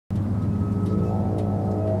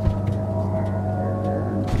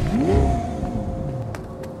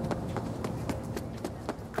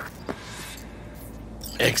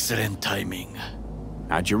Excellent timing.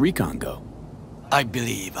 How'd your recon go? I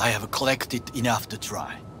believe I have collected enough to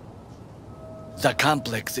try. The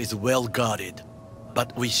complex is well guarded,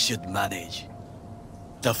 but we should manage.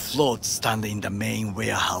 The floats stand in the main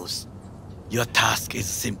warehouse. Your task is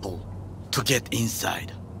simple: to get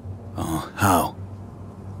inside. Oh, how?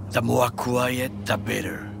 The more quiet, the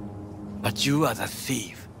better. But you are the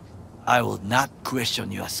thief. I will not question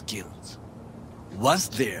your skills. Once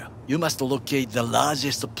there, you must locate the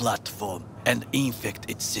largest platform and infect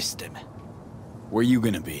its system. Where you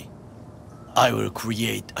gonna be? I will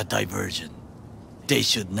create a diversion. They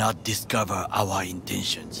should not discover our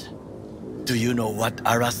intentions. Do you know what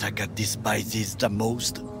Arasaka despises the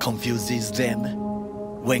most, confuses them?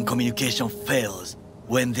 When communication fails,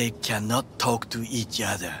 when they cannot talk to each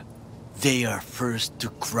other, they are first to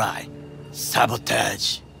cry,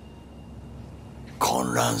 sabotage.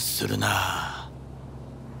 混乱するな.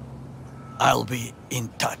 I'll be in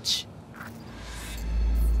touch.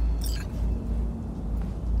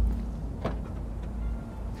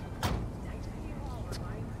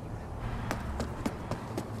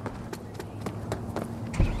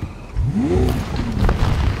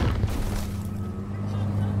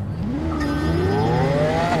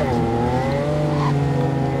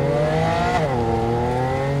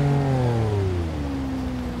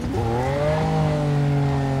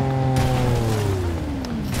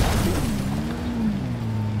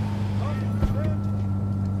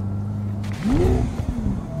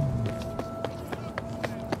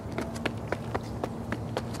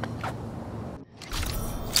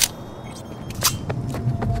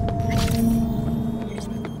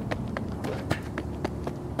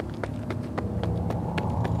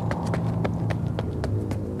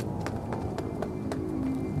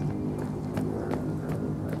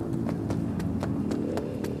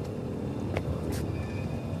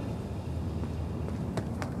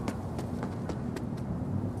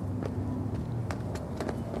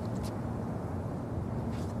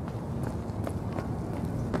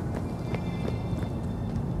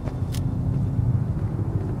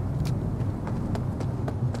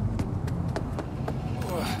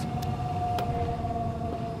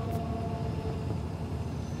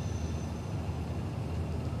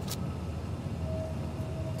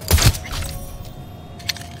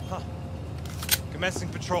 Commencing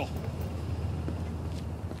patrol.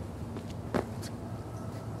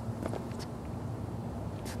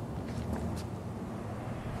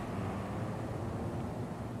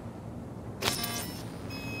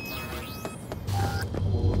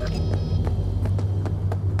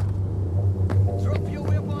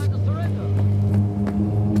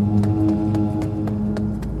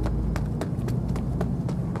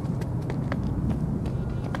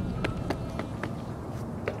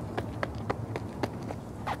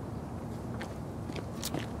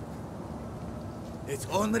 It's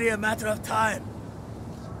only a matter of time.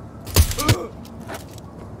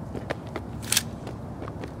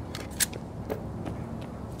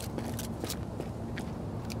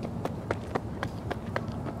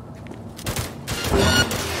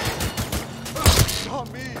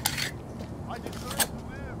 Not me. I deserve to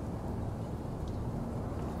live.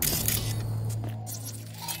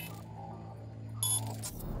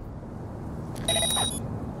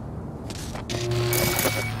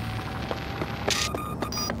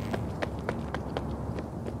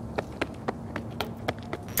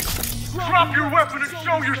 Drop your weapon and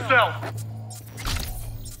show yourself!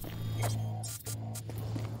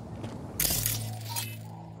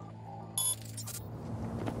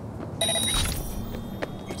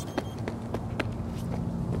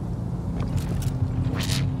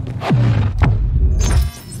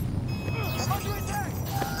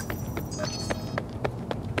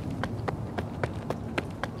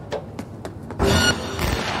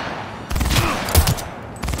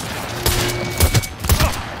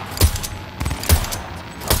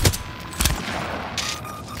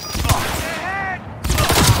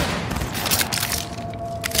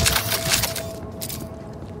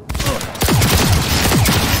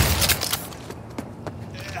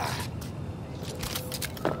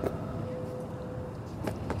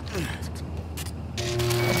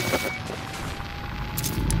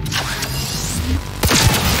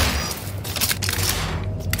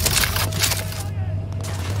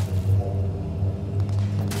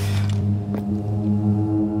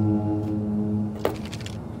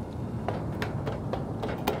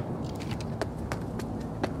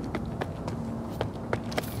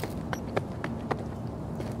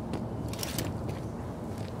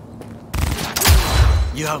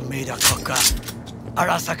 You have made a cock up.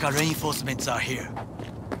 Arasaka reinforcements are here.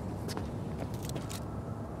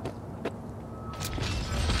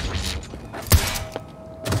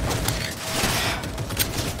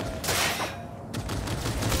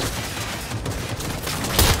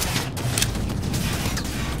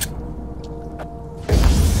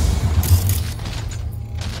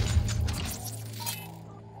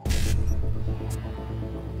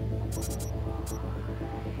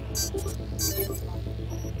 Getting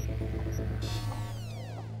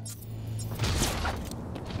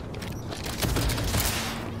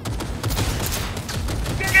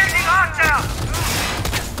hot now!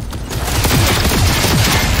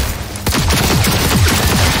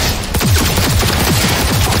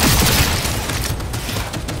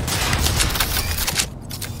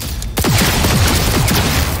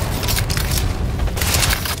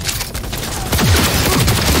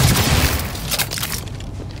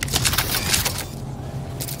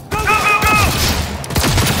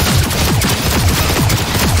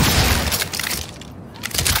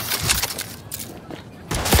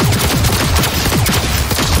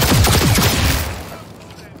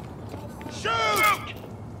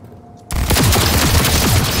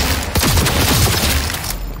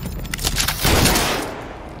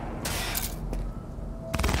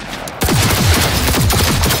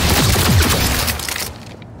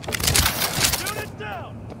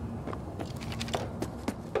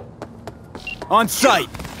 On sight!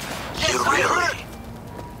 You really?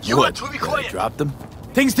 What? Did I drop them?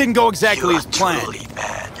 Things didn't go exactly as planned. Truly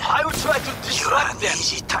bad. I will try to distract them.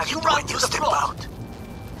 Easy target You run when to you the step front. out.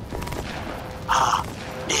 Ah,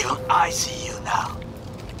 even I see you now.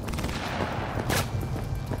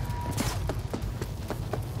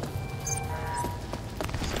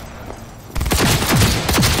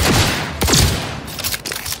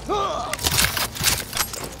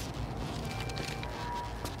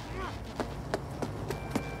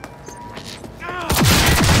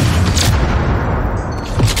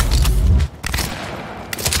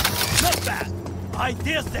 Not bad. I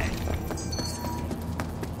dare say.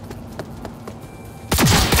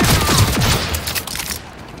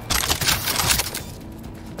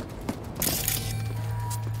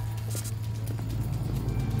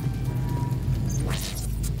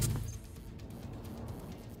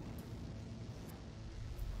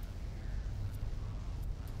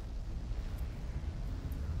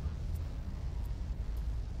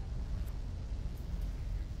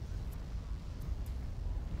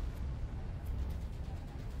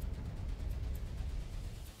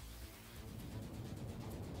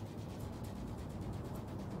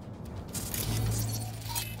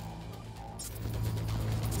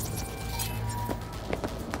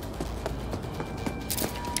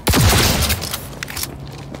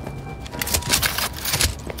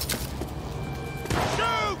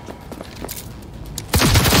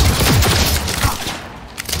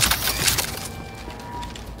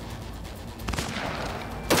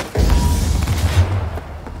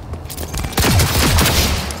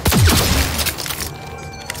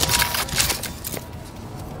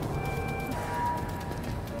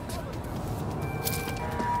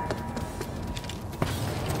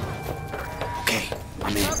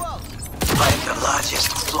 Find the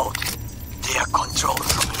largest float. They are controlled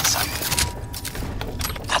from inside.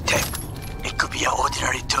 That tech, it could be an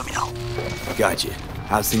ordinary terminal. Gotcha.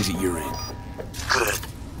 How's things at your end? Good.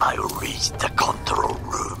 I will reach the control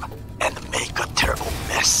room and make a terrible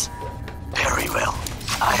mess. Very well.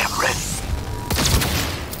 I am ready.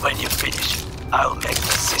 When you finish, I'll make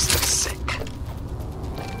the system sick.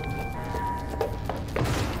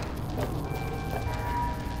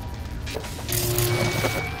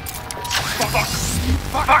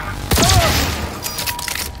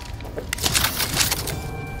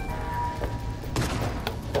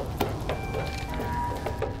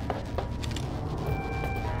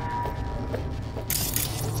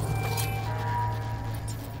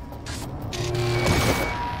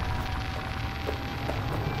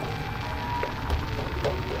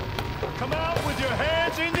 Come out!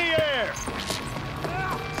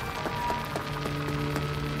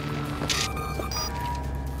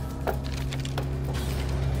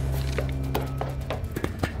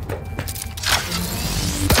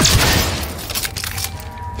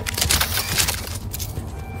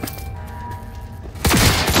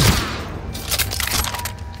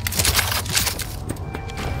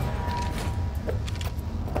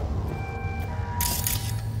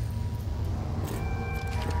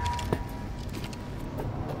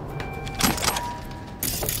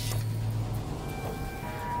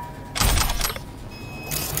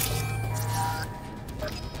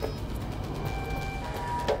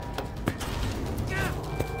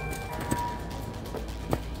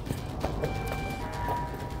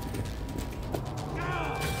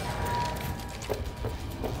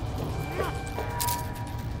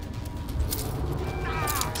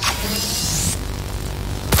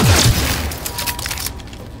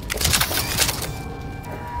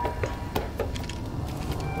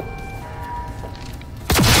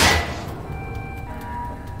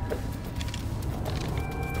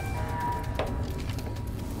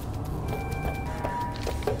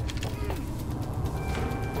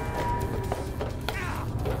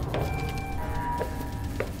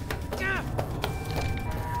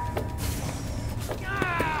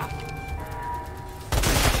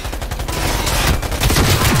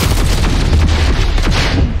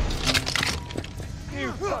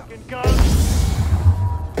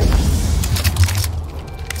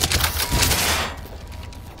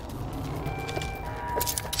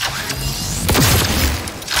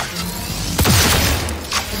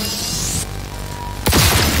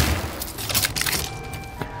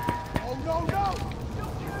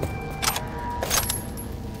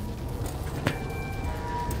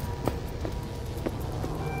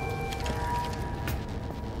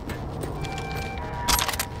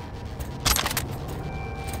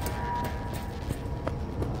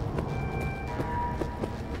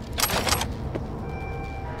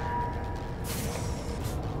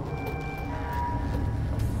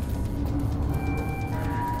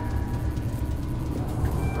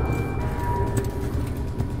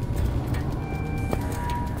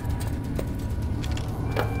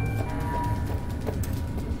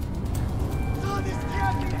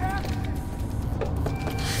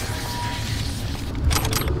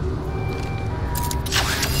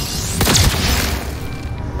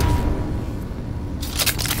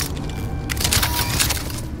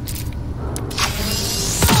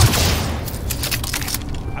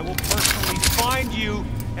 I will personally find you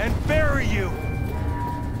and bury you!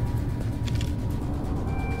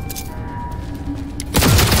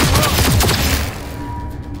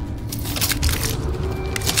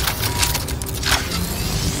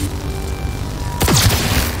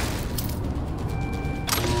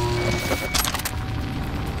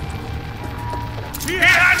 He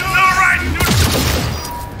has no right to...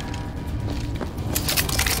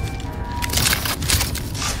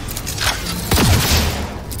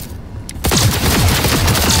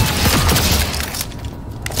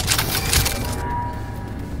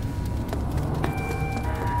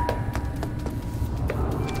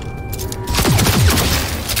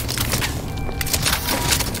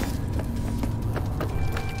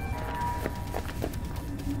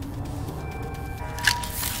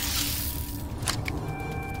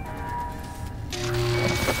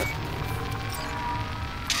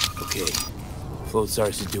 Okay. Float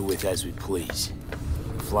starts to do with as we please.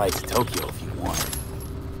 Fly to Tokyo if you want.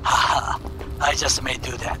 Haha, I just may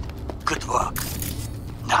do that. Good work.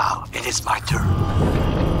 Now it is my turn.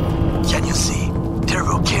 Can you see?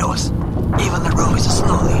 Terrible chaos. Even the roof is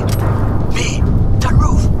slowly. V, the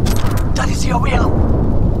roof! That is your will!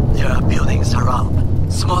 There are buildings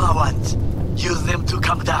around. Smaller ones. Use them to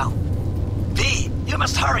come down. V, you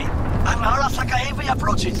must hurry! An Arasaka heavy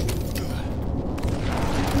approaches.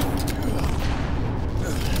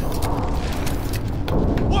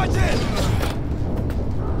 Watch it!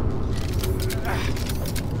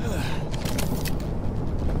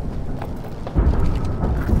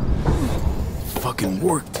 Fucking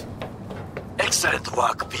worked. Excellent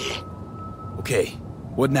work, V. Okay,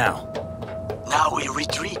 what now? Now we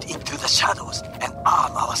retreat into the shadows and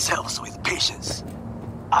arm ourselves with patience.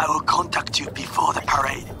 I will contact you before the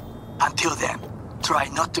parade. Until then, try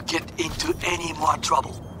not to get into any more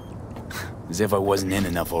trouble. As if I wasn't in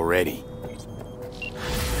enough already.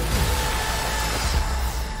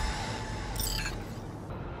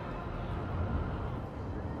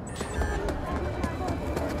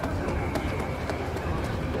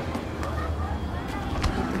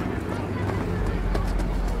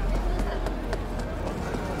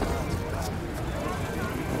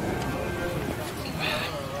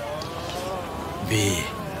 V,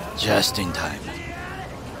 just in time.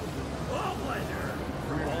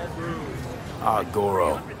 Ah,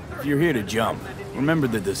 Goro. If you're here to jump, remember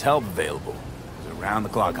that there's help available. There's a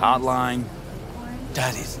round-the-clock hotline.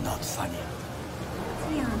 That is not funny.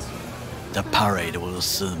 The parade will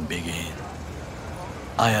soon begin.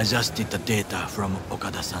 I adjusted the data from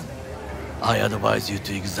Okada-san. I advise you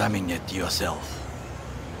to examine it yourself.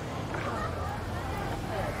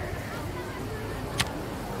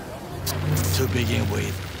 To begin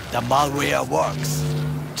with, the malware works.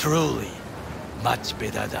 Truly, much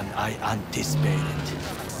better than I anticipated.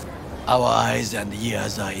 Our eyes and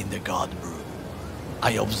ears are in the guard room.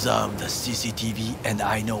 I observed the CCTV and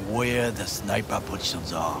I know where the sniper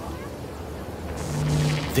positions are.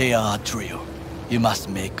 They are a trio. You must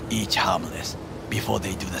make each harmless before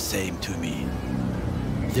they do the same to me.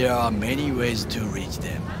 There are many ways to reach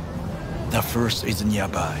them. The first is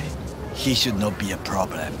nearby. He should not be a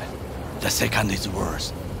problem. The second is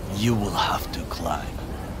worse. You will have to climb.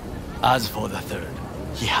 As for the third,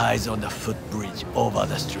 he hides on the footbridge over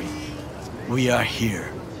the street. We are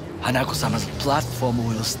here. Hanako-sama's platform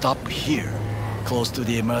will stop here, close to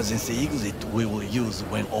the emergency exit we will use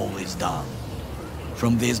when all is done.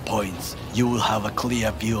 From these points, you will have a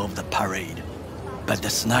clear view of the parade, but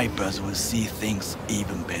the snipers will see things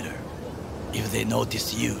even better. If they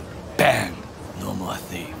notice you, bang! No more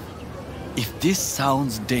thief. If this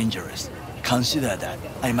sounds dangerous, consider that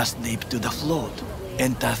I must leap to the float,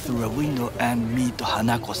 enter through a window and meet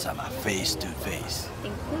Hanako-sama face to face.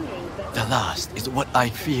 The last is what I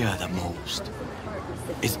fear the most.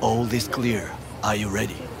 Is all this clear? Are you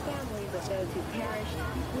ready?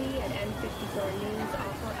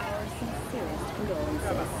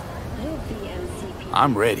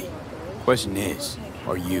 I'm ready. Question is,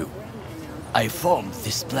 are you? I formed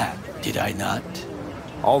this plan, did I not?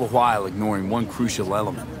 All the while ignoring one crucial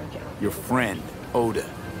element. Your friend, Oda.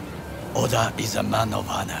 Oda is a man of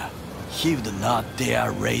honor. He would not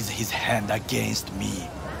dare raise his hand against me.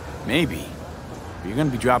 Maybe. But you're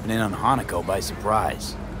gonna be dropping in on Hanako by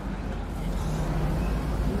surprise.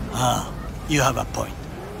 You have a point.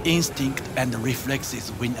 Instinct and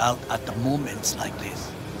reflexes win out at the moments like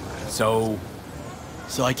this. So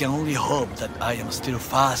I can only hope that I am still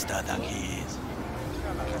faster than he is.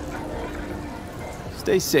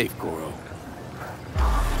 stay safe, Goro.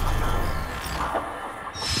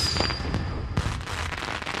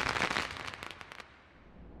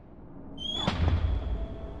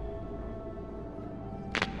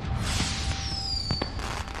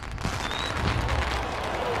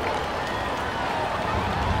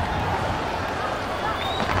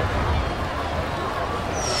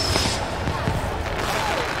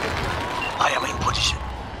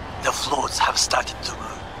 The floats have started to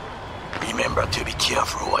move. Remember to be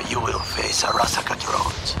careful or you will face Arasaka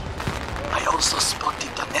drones. I also spotted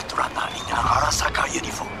the netrunner in an Arasaka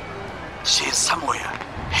uniform. She is somewhere,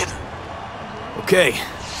 hidden. Okay,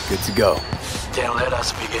 good to go. Then let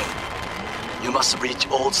us begin. You must reach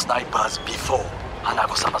all snipers before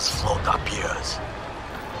Hanako-sama's float appears.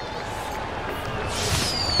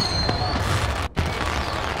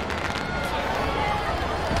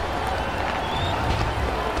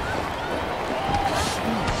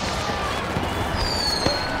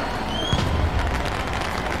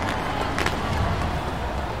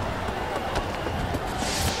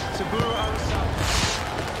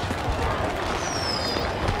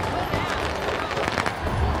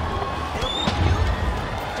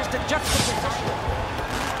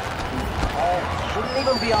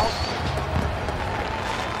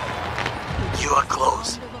 You are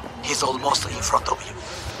close. He's almost in front of you.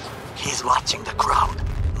 He's watching the crowd,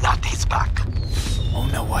 not his back. Oh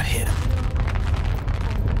no, what hit him?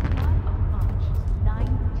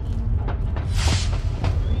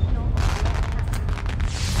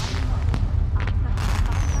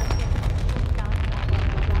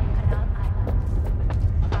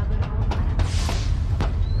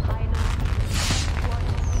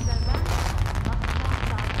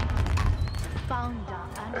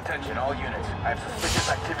 Attention all units. I have suspicious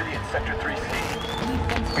activity in Sector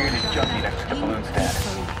 3C. Bearded junkie next to balloon stand.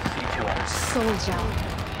 C200. Soldier.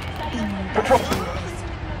 Patrol!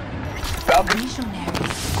 Falcon!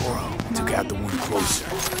 Goro took out the one closer.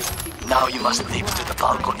 Now you must leap to the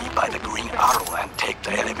balcony by the green arrow and take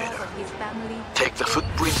the elevator. Take the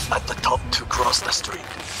footbridge at the top to cross the street.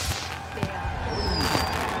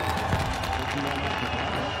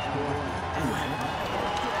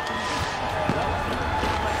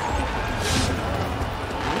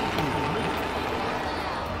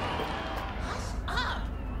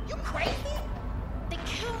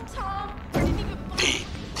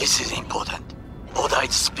 This is important. Oda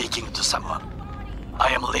is speaking to someone. I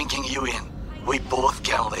am linking you in. We both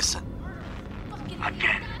can listen.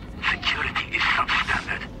 Again, security is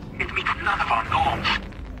substandard. It meets none of our norms.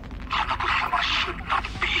 Hanako-sama should not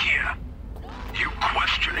be here. You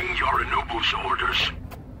questioning Yorinobu's orders?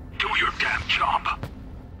 Do your damn job.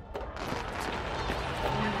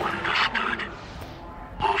 Understood.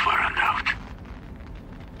 Over and out.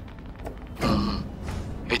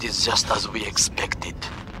 It is just as we expected.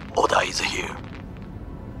 Oda is here.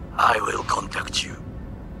 I will contact you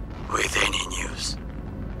with any news.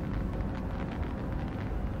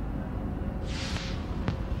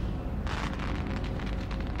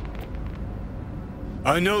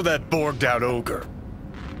 I know that borged out ogre.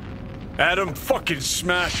 Adam fucking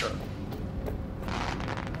Smasher.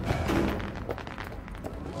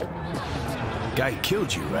 Guy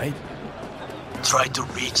killed you, right? Try to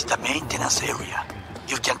reach the maintenance area.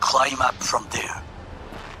 You can climb up from there.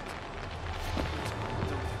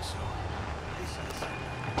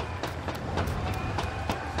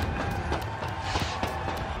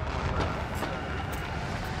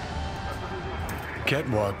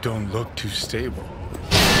 Catwalk don't look too stable.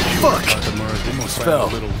 Fuck! Almost fell.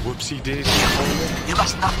 A little whoopsie daisy. You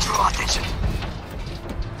must not draw attention.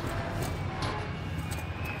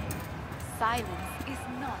 Silence is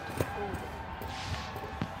not order.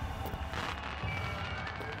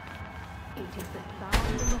 It is the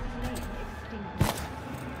sound of a flame extinguished.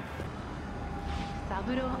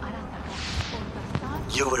 Saburo Arasaka on the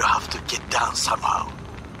side. You will have to get down somehow.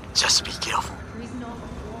 Just be careful.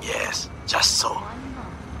 Yes, just so.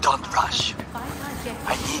 Don't rush.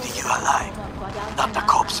 I need you alive, not the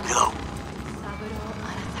corpse below. Saburo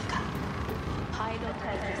Arasaka, pilot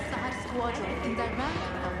of the SAR squadron in the rank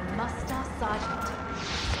of Master Sergeant,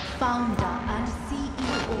 founder and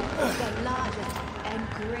CEO of the largest and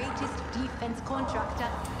greatest defense contractor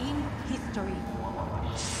in history.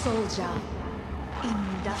 Soldier,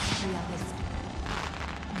 industrialist,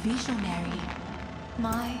 visionary,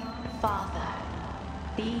 my father.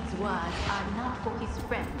 These words are not for his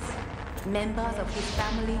friends, members of his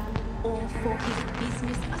family, or for his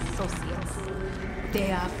business associates.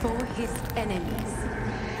 They are for his enemies.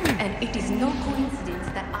 And it is no coincidence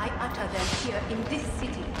that I utter them here in this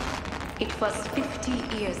city. It was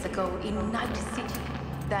 50 years ago in Night City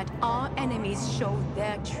that our enemies showed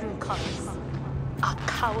their true colors. A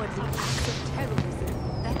cowardly act of terrorism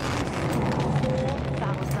that consumed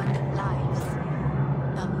 4,000 lives.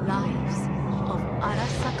 The lives of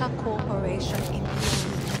Arasaka Corporation employees.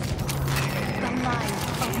 The lives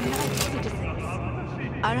of Night citizens.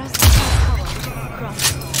 Arasaka Tower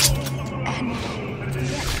crushed. And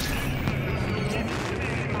yet,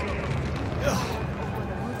 over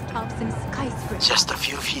the rooftops and skyscrapers. Just a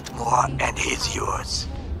few feet more and he's yours.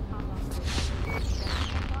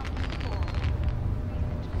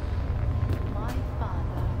 My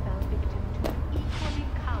father fell victim to an equally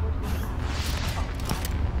cowardly act of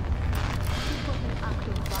violence. It was an act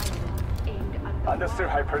of violence aimed at the Understood,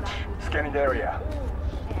 High Perch. Scanning the area.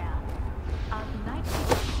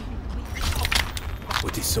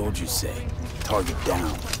 What did soldiers say? Target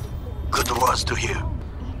down. Good words to hear.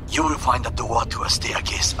 You will find a door to a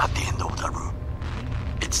staircase at the end of the room.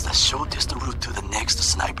 It's the shortest route to the next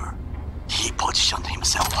sniper. He positioned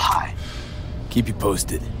himself high. Keep you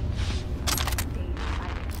posted.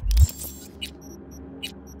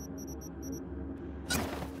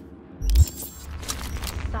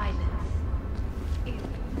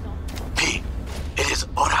 P, it is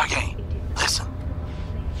Ora again. Listen.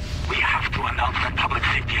 We have to announce that public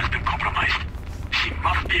safety has been compromised. She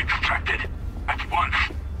must be extracted. At once.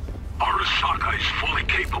 Arasaka is fully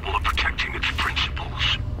capable of protecting its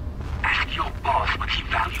principles. Ask your boss what he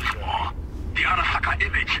values more. The Arasaka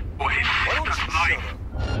image or his sister's life.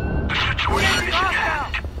 The situation is in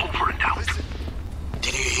hand. Over and out.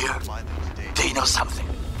 Did you hear? They know something.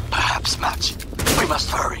 Perhaps match. We must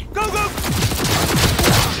hurry. Go, go!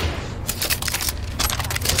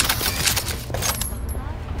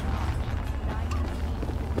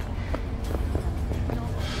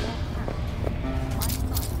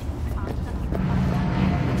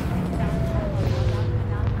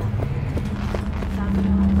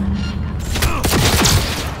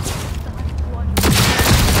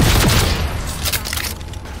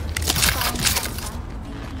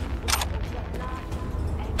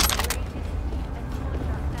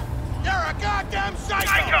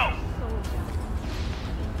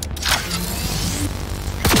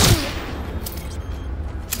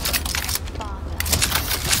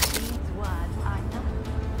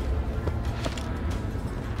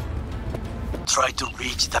 Try to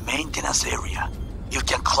reach the maintenance area. You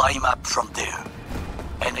can climb up from there.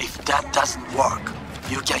 And if that doesn't work,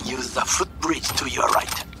 you can use the footbridge to your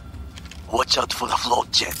right. Watch out for the float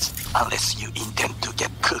jets, unless you intend to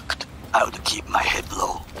get cooked. I would keep my head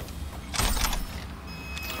low.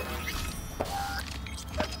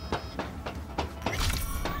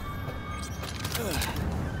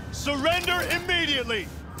 Surrender immediately!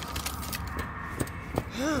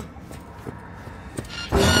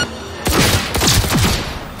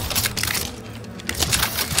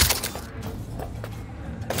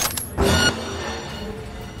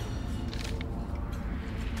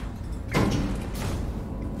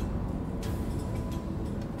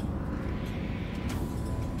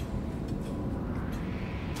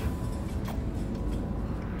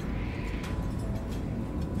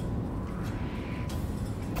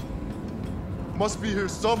 Must be here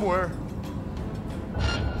somewhere.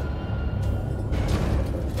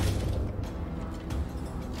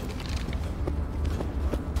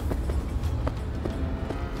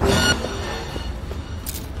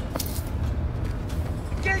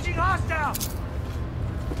 Engaging hostile!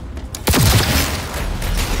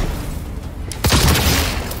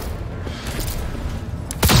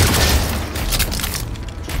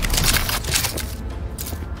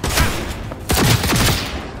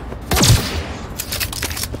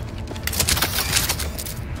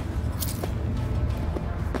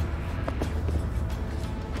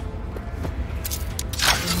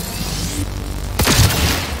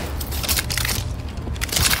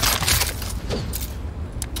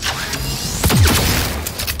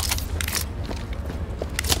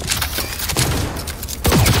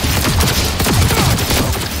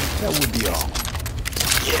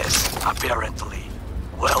 Apparently.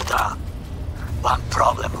 Well done. One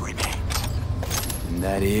problem remains. And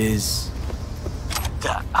that is...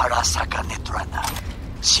 The Arasaka Netrunner.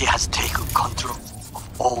 She has taken control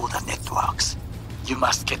of all the networks. You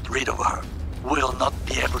must get rid of her. We'll not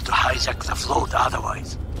be able to hijack the float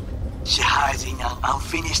otherwise. She hides in an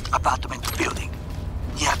unfinished apartment building,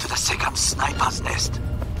 near to the second sniper's nest.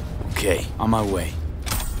 Okay, on my way.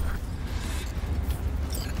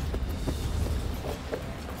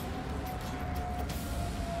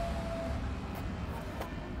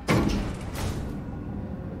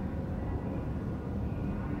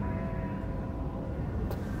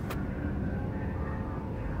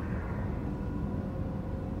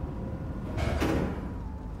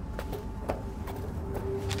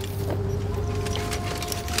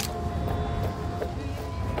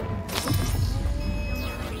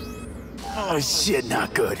 Oh shit,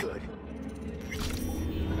 not good.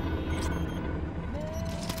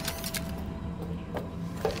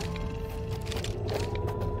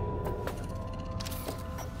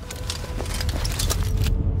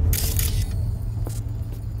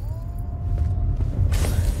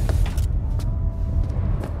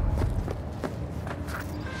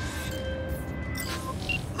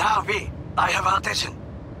 Now V, I have attention.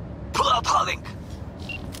 Pull out her link.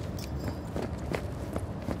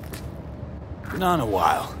 Not in a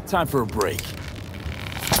while. Time for a break.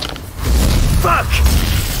 Fuck!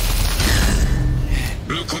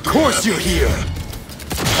 Of course you're here!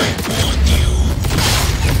 I warned you.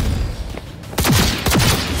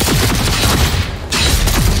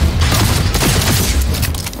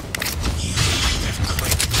 You have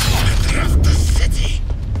quit the commander of the city.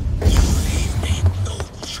 You leave me no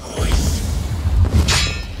choice.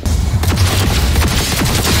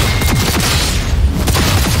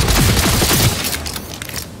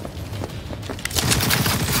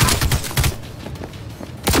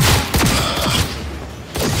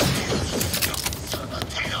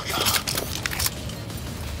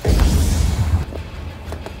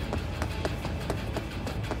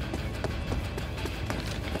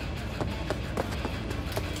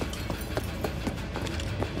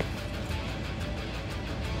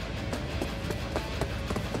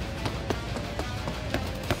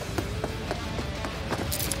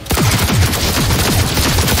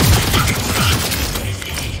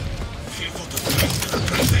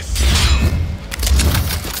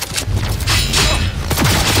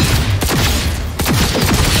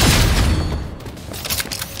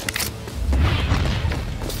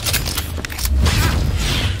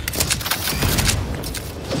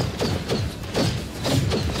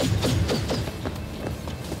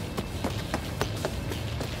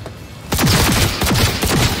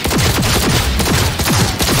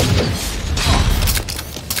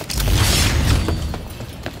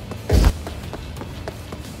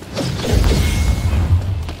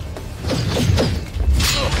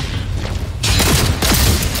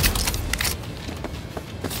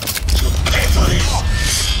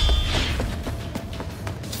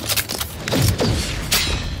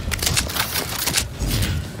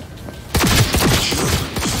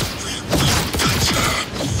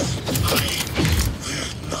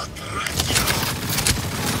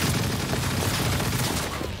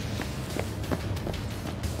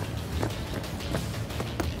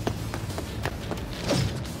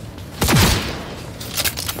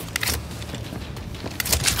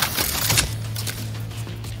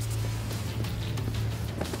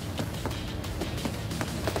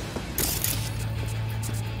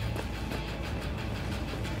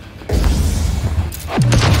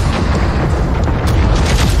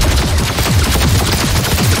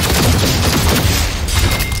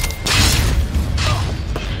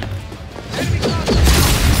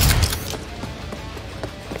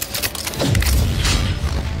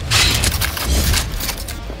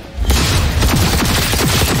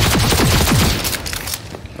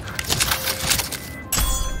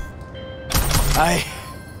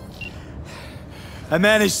 I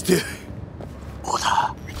managed to...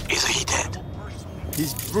 Oda, is he dead?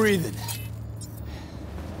 He's breathing.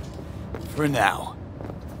 For now.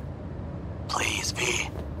 Please, V,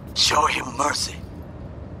 show him mercy.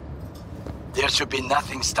 There should be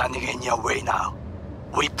nothing standing in your way now.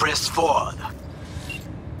 We press forward.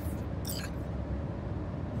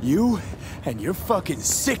 You and your fucking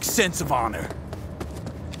sick sense of honor.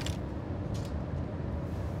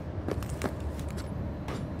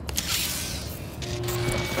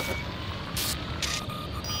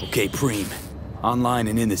 Okay, Preem. Online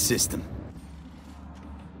and in the system.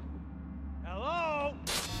 Hello?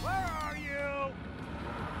 Where are you?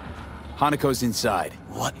 Hanako's inside.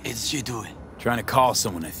 What is she doing? Trying to call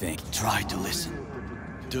someone, I think. Try to listen.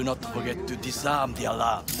 Do not forget to disarm the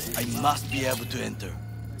alarm. I must be able to enter.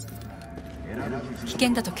 危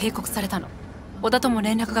険だと警告されたの。小田とも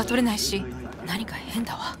連絡が取れないし、何か変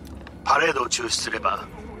だわ。パレードを中止すれば、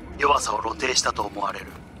弱さを露呈したと思われる。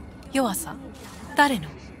弱さ？誰の？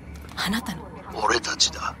あなたの。俺たち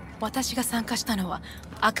だ。私が参加したのは、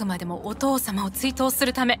あくまでもお父様を追悼す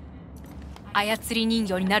るため。操り人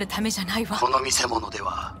形になるためじゃないわ。この見せ物で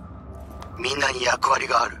は、みんなに役割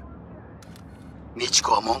がある。美智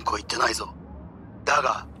子は文句を言ってないぞ。だ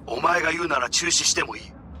が、お前が言うなら中止してもいい。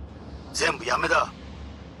全部やめだ。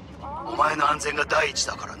お前の安全が第一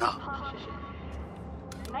だからな。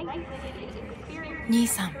兄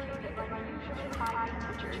さん、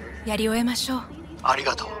やり終えましょう。あり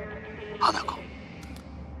がとう、花子。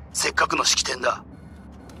せっかくの式典だ。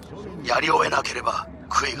やり終えなければ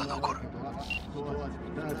悔いが残る。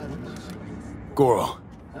Goro,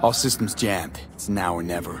 all systems jammed. It's now or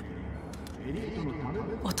never.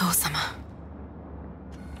 お父様。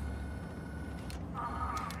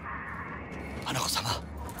花子様。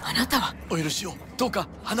あなたは。お許しを。どうか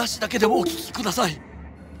話だけでもお聞きください。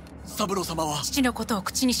三郎様は。父のことを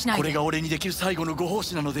口にしないで。これが俺にできる最後のご奉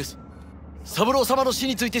仕なのです。三郎様の死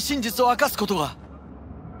について真実を明かすことが。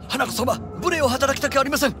花子様、無礼を働きたくあり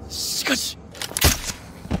ません。しかし。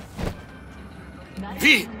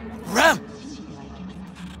V, ram.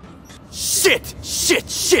 Shit! Shit!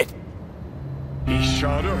 Shit! He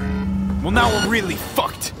shot her. Well, now we're really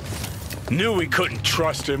fucked. Knew we couldn't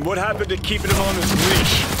trust him. What happened to keeping him on his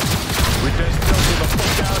leash? We best tell him the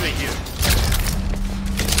fuck out of here.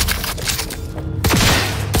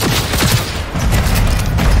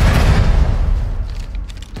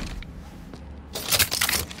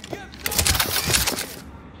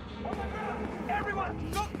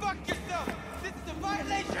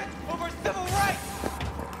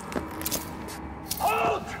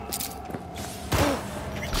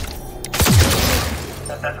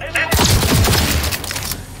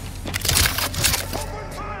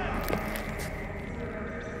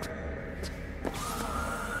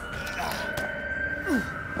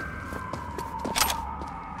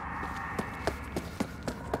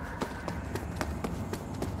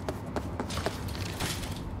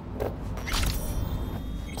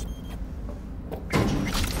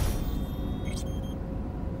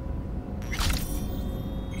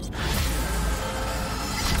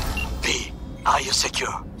 Are you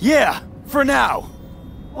secure? Yeah, for now.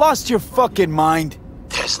 Lost your fucking mind?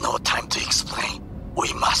 There's no time to explain.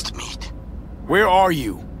 We must meet. Where are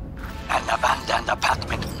you? An abandoned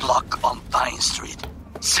apartment block on Pine Street.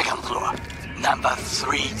 Second floor. Number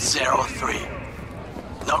 303.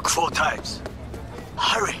 Knock 4 times.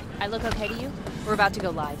 Hurry. I look okay to you? We're about to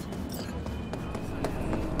go live.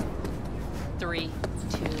 3,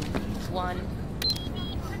 2, 1.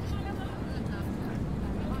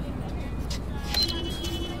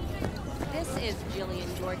 This is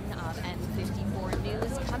Jillian Jordan of N54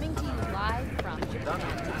 News coming to you live from Japan,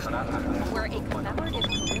 where a commemorative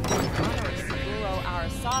parade in honor of Saburo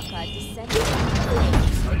Arasaka descended on the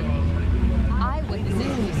stage today.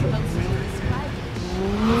 Eyewitnesses supposed to describe it.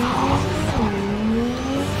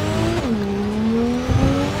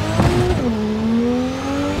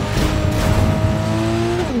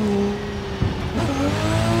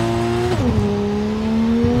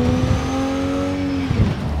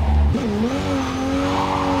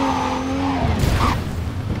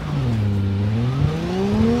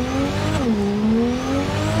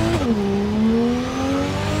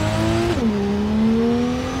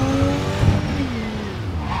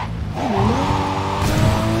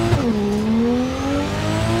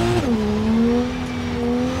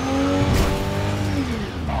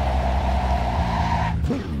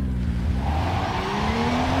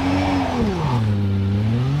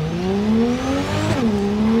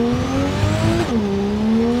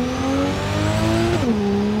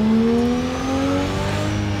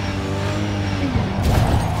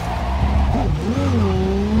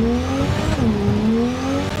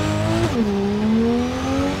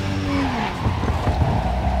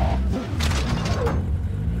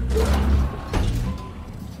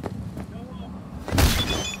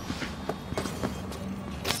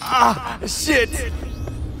 Shit!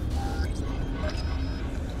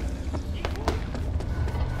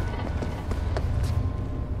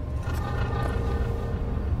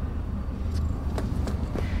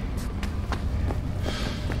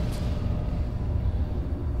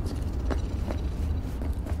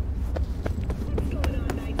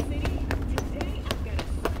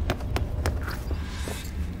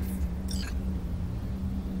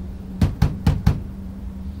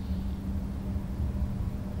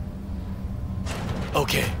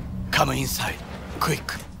 Okay, come inside. Quick.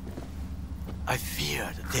 I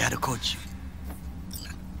feared they had caught you.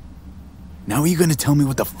 Now are you gonna tell me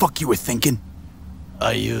what the fuck you were thinking?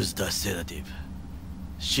 I used a sedative.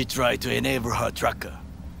 She tried to enable her tracker.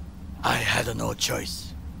 I had no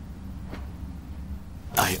choice.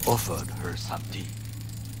 I offered her some tea.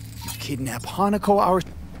 You kidnap Hanako our...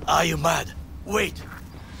 Are you mad? Wait!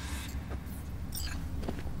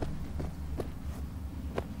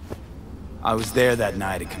 I was there that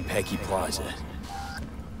night at Konpeki Plaza.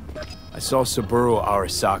 I saw Saburo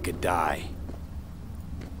Arasaka die.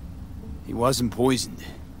 He wasn't poisoned.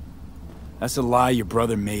 That's a lie your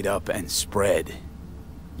brother made up and spread.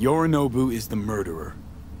 Yorinobu is the murderer.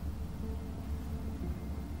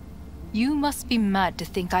 You must be mad to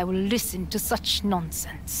think I will listen to such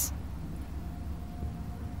nonsense.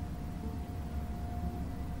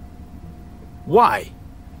 Why?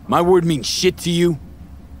 My word means shit to you?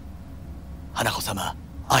 Hanako-sama,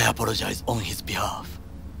 I apologize on his behalf.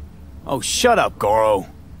 Oh, shut up, Goro.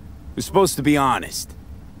 We're supposed to be honest.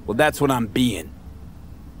 Well, that's what I'm being.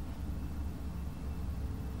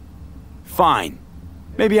 Fine.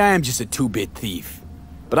 Maybe I am just a 2-bit thief.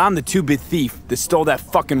 But I'm the 2-bit thief that stole that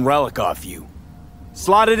fucking relic off you.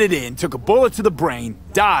 slotted it in, took a bullet to the brain,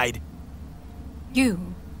 died.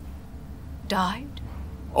 You died?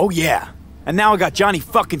 Oh yeah. And now I got Johnny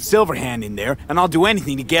fucking Silverhand in there, and I'll do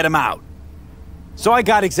anything to get him out. So I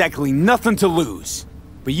got exactly nothing to lose.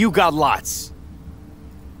 But you got lots.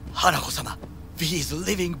 Hanako-sama, V is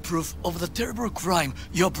living proof of the terrible crime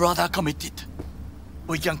your brother committed.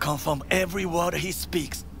 We can confirm every word he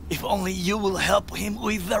speaks, if only you will help him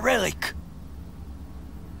with the relic.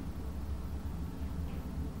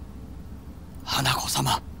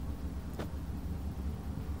 Hanako-sama.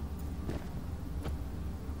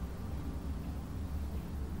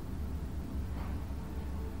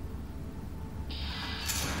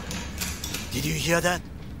 Did you hear that?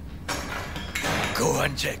 Go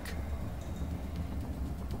and check.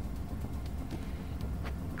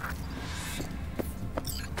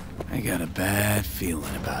 I got a bad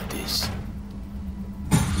feeling about this.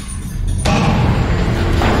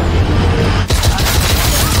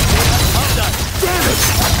 Damn it!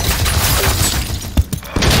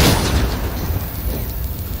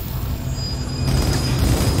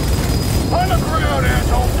 On the ground,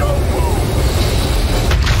 asshole! Don't move!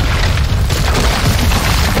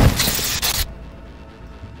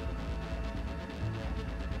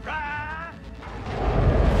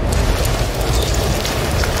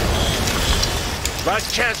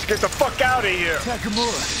 Last chance to get the fuck out of here!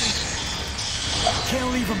 Nakamura.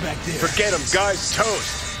 Can't leave him back there. Forget him, guy's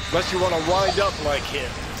toast. Unless you want to wind up like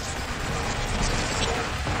him.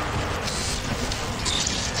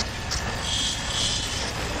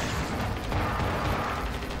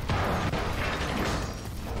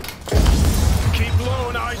 Keep low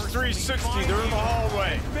and eyes 360, they're in the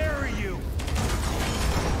hallway. Bury you.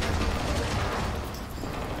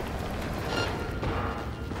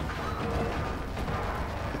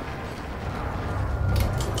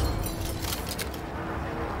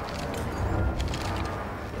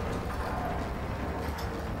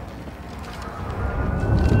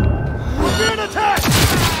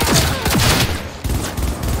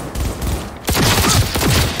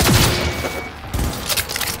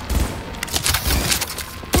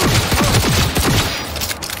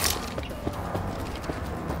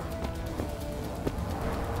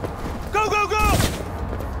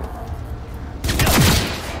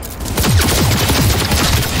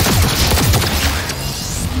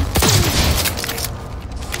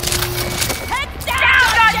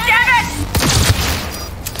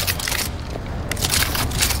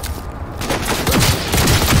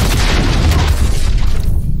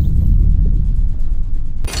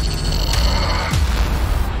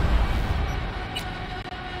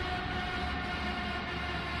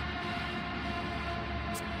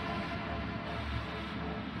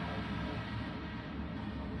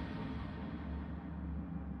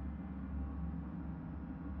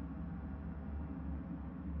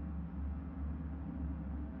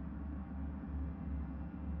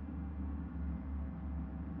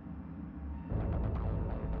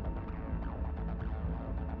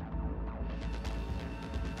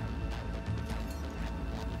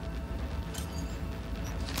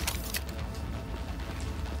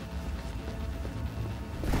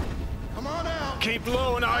 Keep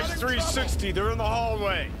low and eyes 360, they're in the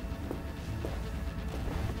hallway.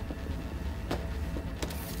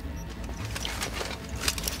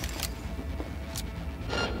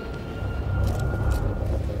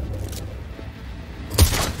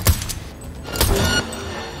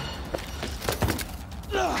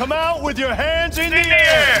 Come out with your hands in the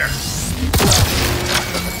air!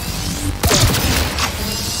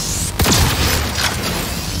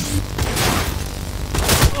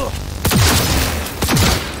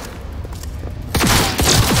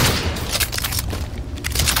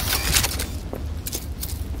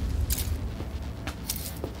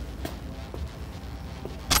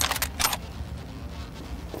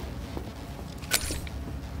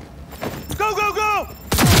 Go, go, go!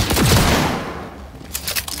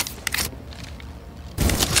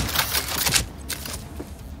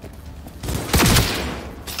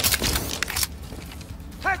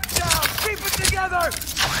 Head down! Keep it together!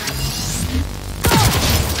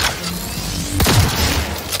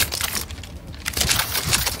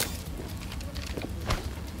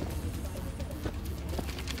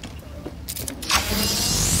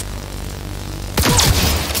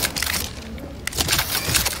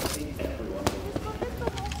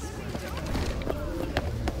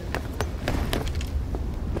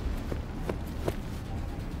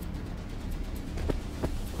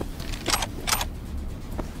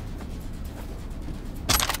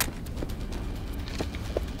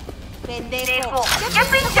 Pendejo. ¿Qué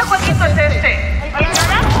pinche jueguito es este?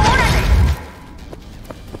 ¡Órale!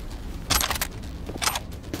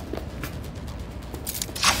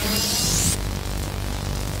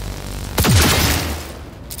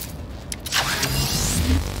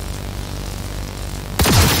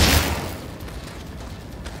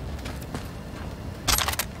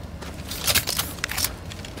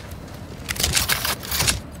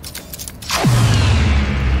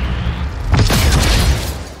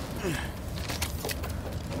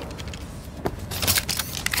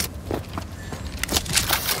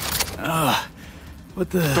 What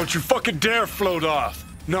the... Don't you fucking dare float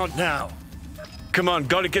off! Not now. Come on,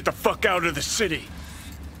 gotta get the fuck out of the city.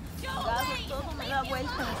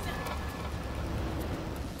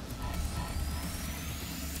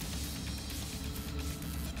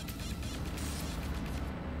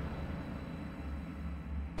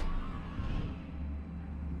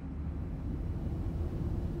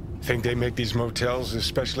 Think they make these motels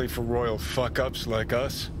especially for royal fuck-ups like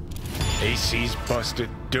us? AC's busted,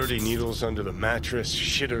 dirty needles under the mattress,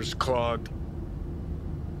 shitters clogged.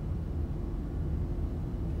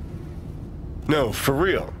 No, for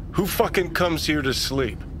real. Who fucking comes here to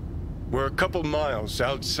sleep? We're a couple miles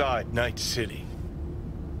outside Night City.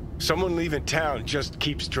 Someone leaving town just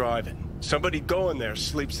keeps driving. Somebody going there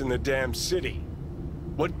sleeps in the damn city.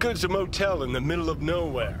 What good's a motel in the middle of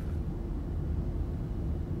nowhere?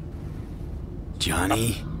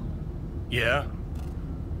 Johnny? Yeah?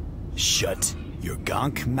 Shut your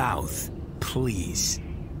gonk mouth, please.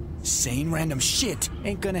 Saying random shit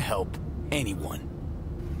ain't gonna help anyone.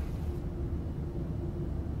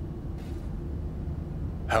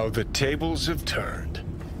 How the tables have turned.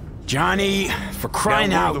 Johnny, for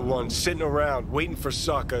crying out. We're the ones sitting around waiting for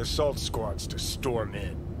Sokka assault squads to storm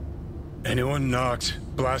in. Anyone knocks,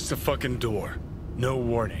 blast the fucking door. No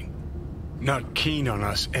warning. Not keen on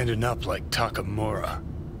us ending up like Takamura.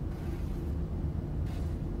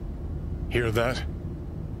 Hear that?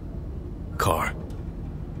 Car.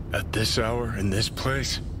 At this hour, in this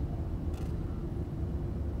place?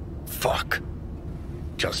 Fuck.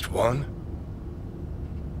 Just one?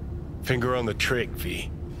 Finger on the trig, V.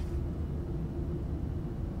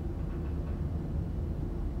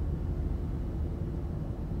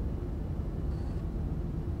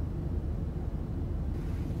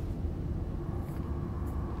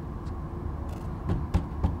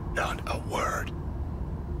 Not a word.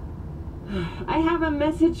 I have a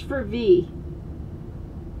message for V.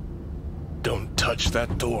 Don't touch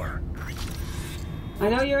that door. I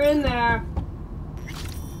know you're in there.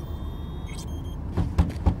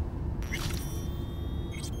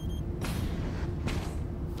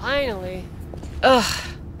 Finally. Ugh.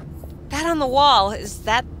 That on the wall, is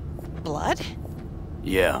that blood?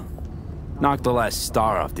 Yeah. Knocked the last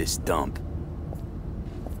star off this dump.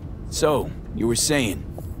 So, you were saying,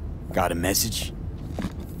 got a message?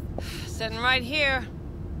 Sitting right here.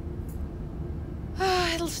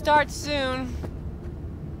 It'll start soon.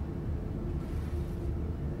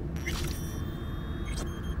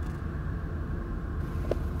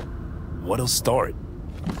 What'll start?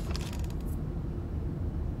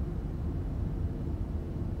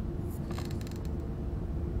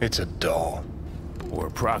 It's a doll. Or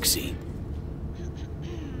a proxy.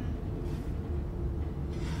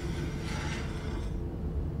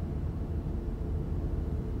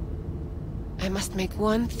 I must make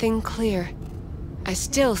one thing clear. I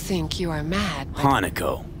still think you are mad.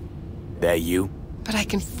 Hanako. That you? But I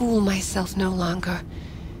can fool myself no longer.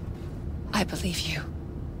 I believe you.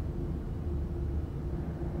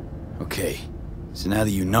 Okay. So now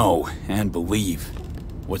that you know and believe,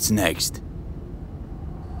 what's next?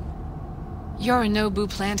 Yorinobu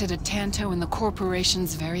planted a Tanto in the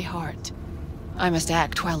corporation's very heart. I must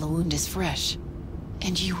act while the wound is fresh.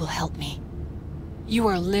 And you will help me. You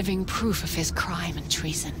are living proof of his crime and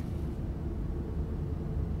treason.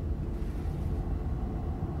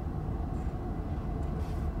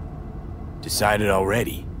 Decided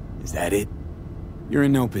already? Is that it? You're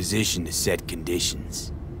in no position to set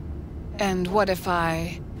conditions. And what if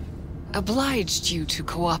I obliged you to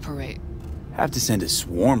cooperate? Have to send a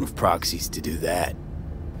swarm of proxies to do that.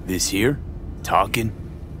 This here, talking,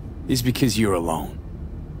 is because you're alone.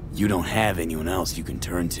 You don't have anyone else you can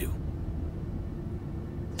turn to.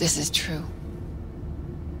 This is true.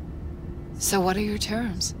 So what are your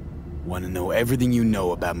terms? Want to know everything you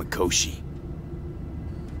know about Mikoshi.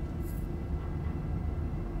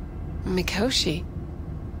 Mikoshi?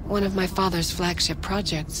 One of my father's flagship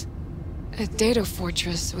projects. A data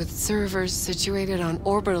fortress with servers situated on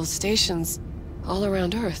orbital stations all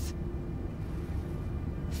around Earth.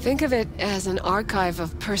 Think of it as an archive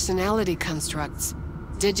of personality constructs,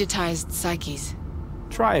 digitized psyches.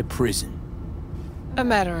 Try a prison. A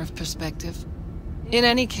matter of perspective. In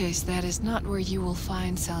any case, that is not where you will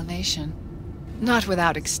find salvation. Not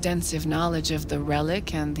without extensive knowledge of the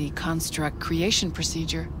relic and the construct creation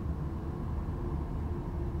procedure.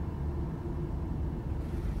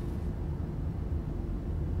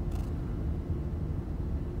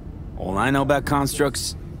 All I know about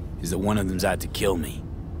constructs is that one of them's out to kill me.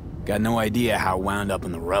 Got no idea how it wound up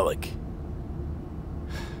in the relic.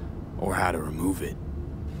 Or how to remove it.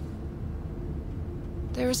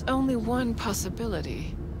 There is only one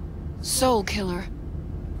possibility. Soul Killer.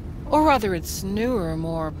 Or rather its newer,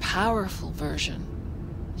 more powerful version.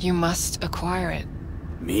 You must acquire it.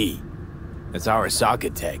 Me? That's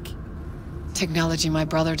Arasaka tech. Technology my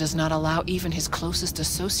brother does not allow even his closest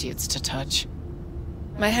associates to touch.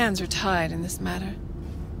 My hands are tied in this matter.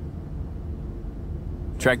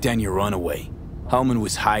 Track down your runaway. Hellman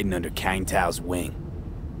was hiding under Kang Tao's wing.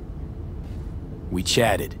 We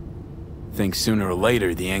chatted. Think sooner or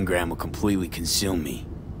later the engram will completely consume me.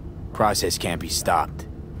 Process can't be stopped.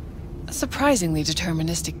 A surprisingly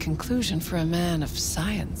deterministic conclusion for a man of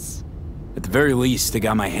science. At the very least, I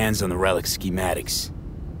got my hands on the relic schematics.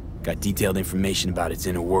 Got detailed information about its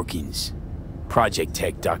inner workings. Project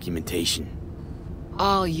tech documentation.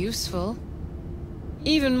 All useful.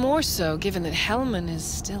 Even more so given that Hellman is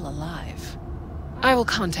still alive. I will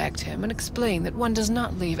contact him and explain that one does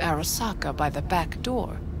not leave Arasaka by the back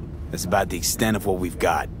door. That's about the extent of what we've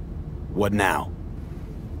got. What now?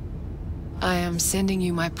 I am sending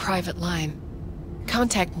you my private line.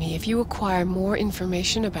 Contact me if you acquire more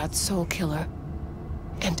information about Soul Killer.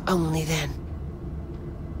 And only then.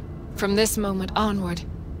 From this moment onward,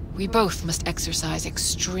 we both must exercise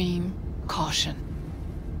extreme caution.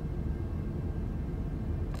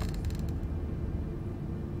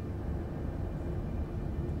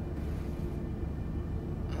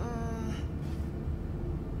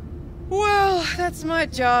 Well, that's my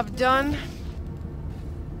job done.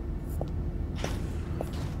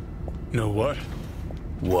 Know what?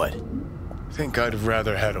 What? Think I'd have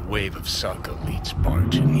rather had a wave of Sunk elites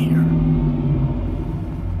barge in here.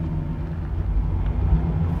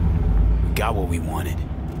 We got what we wanted.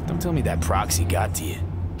 Don't tell me that proxy got to you.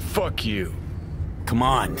 Fuck you. Come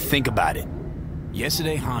on, think about it.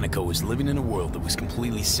 Yesterday, Hanako was living in a world that was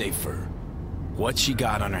completely safe for her. What's she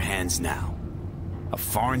got on her hands now? A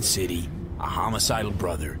foreign city, a homicidal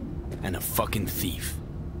brother, and a fucking thief.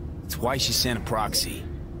 It's why she sent a proxy.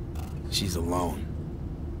 She's alone.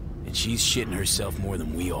 And she's shitting herself more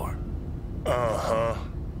than we are. Uh-huh.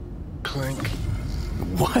 Clink.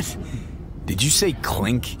 What? Did you say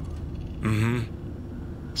clink?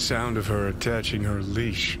 Mm-hmm. Sound of her attaching her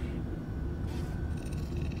leash.